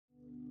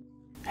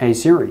Hey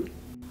Siri,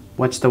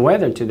 what's the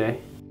weather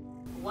today?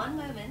 One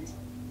moment.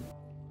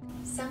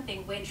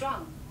 Something went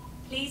wrong.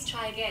 Please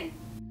try again.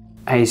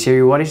 Hey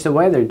Siri, what is the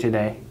weather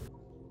today?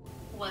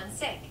 One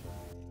sec.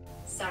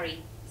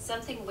 Sorry,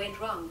 something went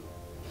wrong.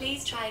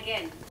 Please try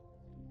again.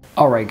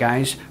 Alright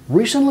guys,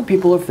 recently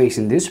people are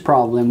facing this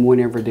problem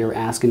whenever they're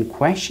asking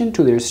questions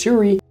to their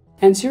Siri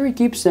and Siri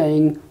keeps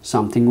saying,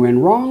 something went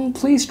wrong,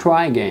 please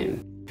try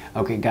again.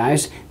 Okay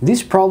guys,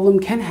 this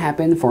problem can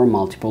happen for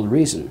multiple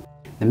reasons.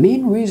 The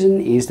main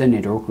reason is the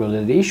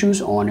network-related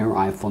issues on your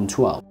iPhone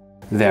 12.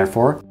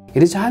 Therefore,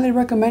 it is highly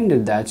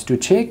recommended that to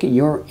check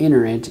your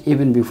internet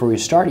even before you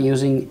start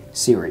using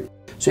Siri.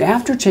 So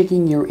after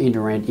checking your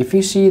internet, if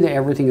you see that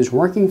everything is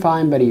working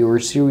fine but your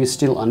Siri is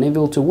still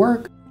unable to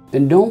work,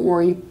 then don't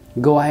worry,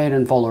 go ahead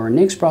and follow our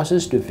next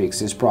process to fix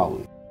this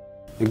problem.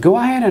 Go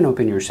ahead and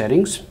open your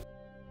settings,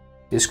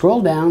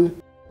 scroll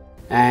down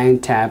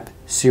and tap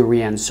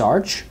Siri and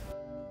search.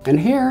 And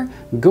here,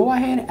 go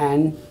ahead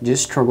and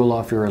just toggle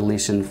off your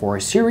listen for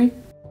Siri,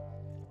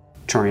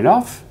 turn it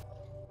off,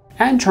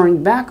 and turn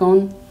it back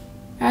on,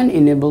 and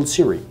enable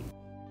Siri.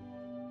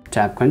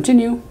 Tap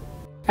continue,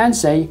 and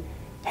say,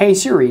 hey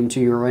Siri into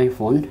your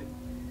iPhone,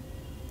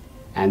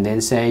 and then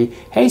say,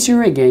 hey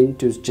Siri again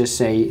to just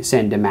say,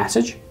 send a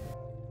message.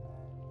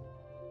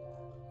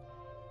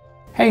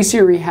 Hey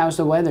Siri, how's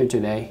the weather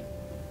today?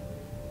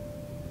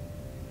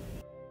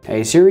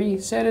 Hey Siri,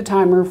 set a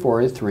timer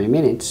for 3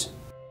 minutes.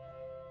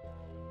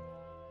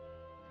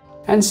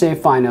 And say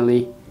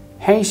finally,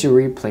 hey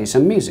Siri, play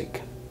some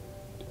music.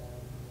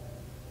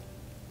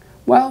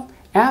 Well,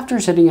 after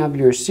setting up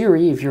your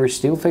Siri, if you're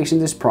still facing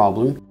this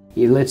problem,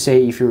 let's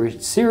say if your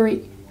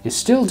Siri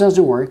still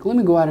doesn't work, let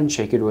me go ahead and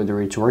check it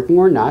whether it's working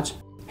or not.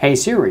 Hey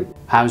Siri,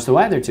 how's the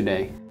weather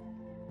today?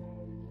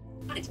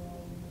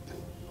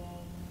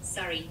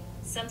 Sorry,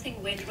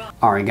 something went wrong.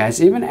 Alright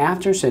guys, even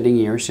after setting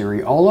your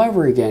Siri all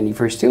over again, if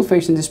you're still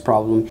facing this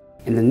problem,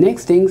 and the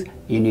next thing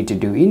you need to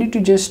do, you need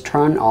to just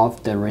turn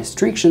off the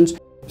restrictions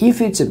if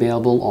it's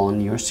available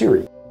on your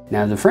Siri.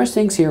 Now the first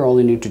things here, all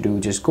you need to do,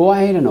 just go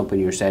ahead and open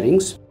your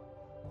settings.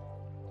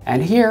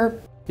 And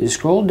here, you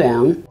scroll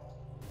down,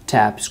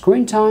 tap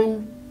screen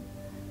time,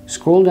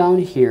 scroll down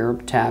here,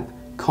 tap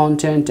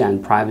content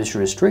and privacy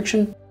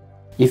restriction.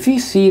 If you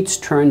see it's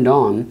turned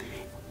on,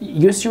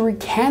 your Siri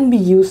can be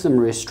used some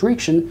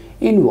restriction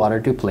in order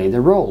to play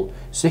the role.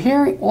 So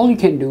here, all you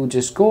can do,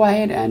 just go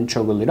ahead and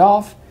toggle it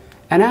off.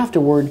 And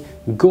afterward,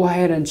 go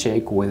ahead and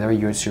check whether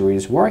your Siri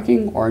is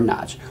working or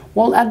not.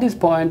 Well, at this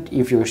point,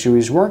 if your Siri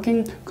is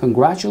working,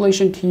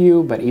 congratulations to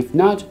you. But if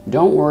not,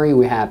 don't worry,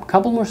 we have a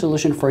couple more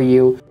solutions for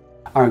you.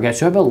 Alright guys,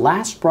 so we have a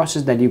last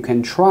process that you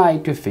can try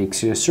to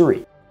fix your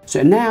Siri.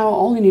 So now,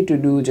 all you need to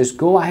do, just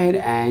go ahead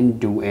and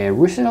do a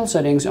reset all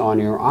settings on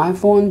your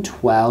iPhone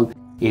 12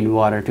 in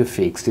order to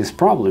fix this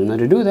problem. Now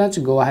to do that,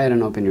 so go ahead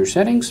and open your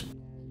settings.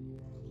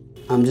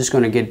 I'm just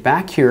going to get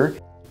back here.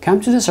 Come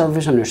to the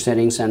service under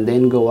settings and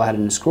then go ahead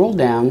and scroll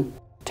down,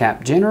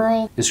 tap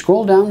general,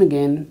 scroll down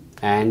again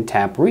and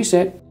tap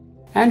reset.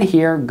 And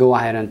here go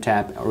ahead and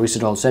tap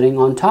reset all setting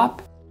on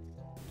top,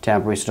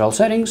 tap reset all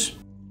settings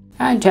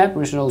and tap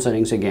reset all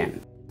settings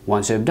again.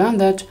 Once you've done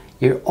that,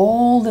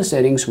 all the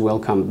settings will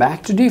come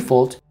back to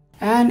default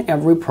and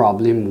every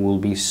problem will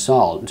be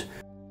solved.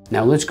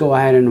 Now let's go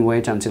ahead and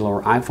wait until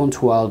our iPhone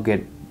 12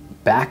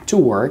 get back to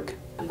work.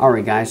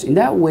 Alright guys, in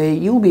that way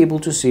you'll be able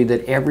to see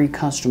that every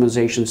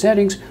customization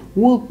settings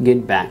will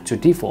get back to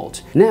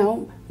default.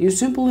 Now,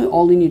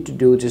 all you need to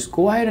do is just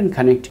go ahead and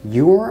connect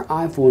your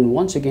iPhone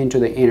once again to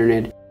the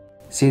internet.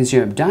 Since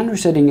you have done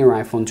resetting your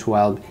iPhone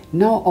 12,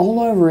 now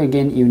all over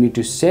again you need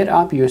to set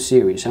up your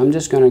Siri. So I'm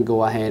just going to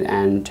go ahead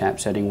and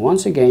tap setting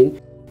once again.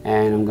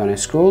 And I'm going to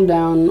scroll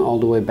down all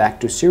the way back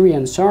to Siri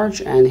and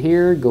search. And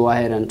here, go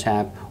ahead and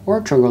tap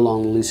or toggle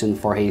on listen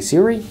for Hey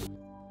Siri.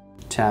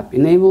 Tap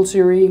enable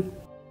Siri.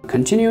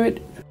 Continue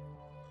it.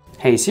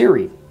 Hey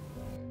Siri,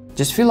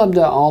 just fill up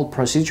the all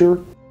procedure.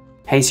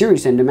 Hey Siri,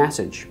 send a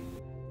message.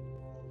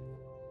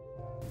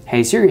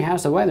 Hey Siri,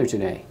 how's the weather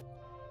today?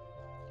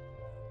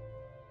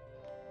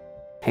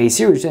 Hey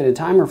Siri, set a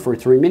timer for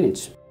 3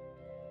 minutes.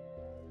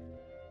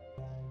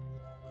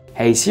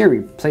 Hey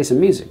Siri, play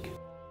some music.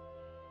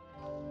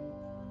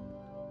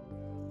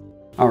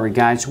 Alright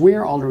guys,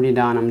 we're already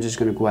done. I'm just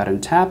going to go ahead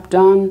and tap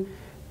done.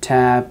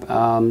 Tap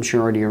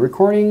show audio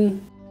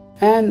recording.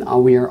 And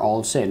we are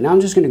all set. Now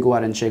I'm just going to go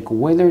ahead and check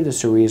whether the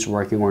Siri is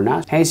working or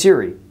not. Hey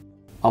Siri,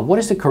 what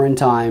is the current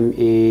time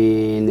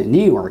in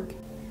New York?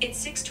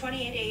 It's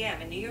 6:28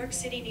 a.m. in New York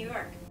City, New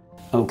York.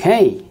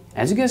 Okay,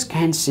 as you guys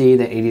can see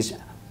that it is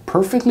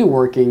perfectly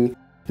working.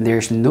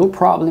 There's no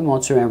problem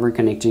whatsoever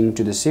connecting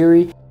to the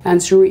Siri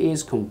and Siri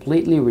is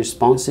completely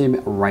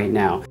responsive right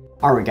now.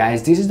 Alright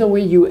guys, this is the way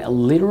you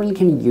literally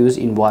can use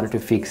in order to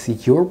fix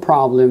your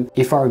problem.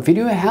 If our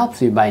video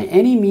helps you by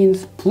any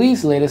means,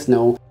 please let us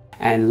know.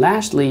 And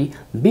lastly,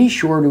 be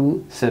sure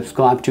to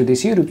subscribe to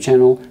this YouTube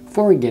channel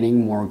for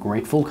getting more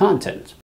grateful content.